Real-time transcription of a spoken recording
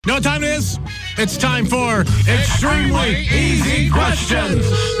Know what time it is? It's time for Extremely Easy Questions.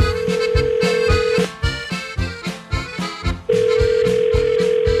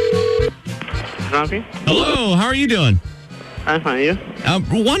 Hello, how are you doing? I'm fine, you?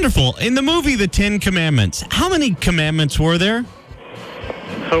 Wonderful. In the movie The 10 Commandments, how many commandments were there?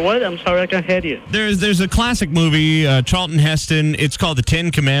 For what? I'm sorry, I can't hear you. There's a classic movie, Charlton Heston. It's called The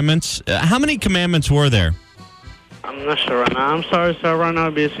 10 Commandments. How many commandments were there? I'm not sure right now. I'm sorry, sir. Right now,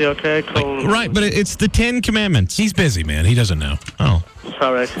 I'm busy, okay? Cool. Right, but it's The 10 Commandments. He's busy, man. He doesn't know. Oh.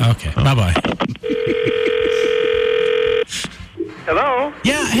 Sorry. Okay. Bye-bye. Hello?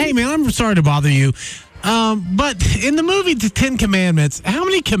 Yeah, hey, man, I'm sorry to bother you. But in the movie The 10 Commandments, how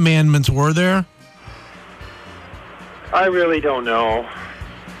many commandments were there? I really don't know.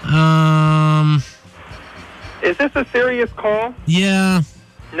 Is this a serious call? Yeah.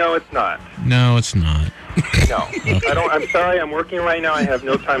 No, it's not. No, it's not. No. I'm sorry, I'm working right now. I have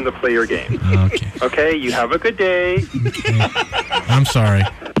no time to play your game. Okay. Okay, you have a good day. Okay. I'm sorry.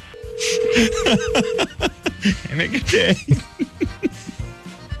 Have a good day.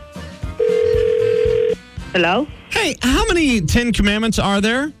 Hello? Hey, how many 10 Commandments are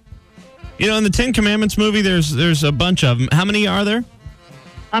there? You know, in the 10 Commandments movie, there's a bunch of them. How many are there?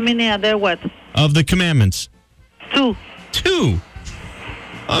 How many are there? What? Of the commandments? 2. 2.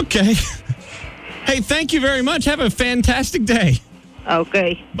 Okay. Hey, thank you very much. Have a fantastic day.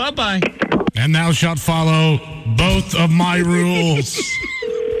 Okay. Bye-bye. And thou shalt follow both of my rules.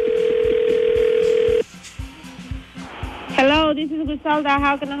 Hello, this is Griselda.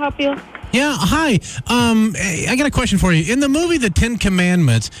 How can I help you? Yeah, hi. I got a question for you. In the movie The 10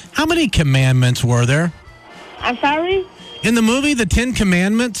 Commandments, how many commandments were there? I'm sorry? In the movie The 10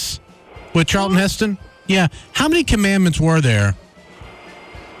 Commandments with Charlton Heston? Yeah. How many commandments were there?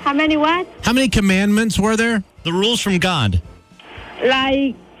 How many what? How many commandments were there? The rules from God.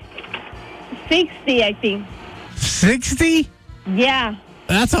 Like 60, I think. 60? Yeah.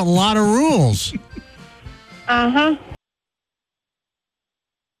 That's a lot of rules. Uh-huh.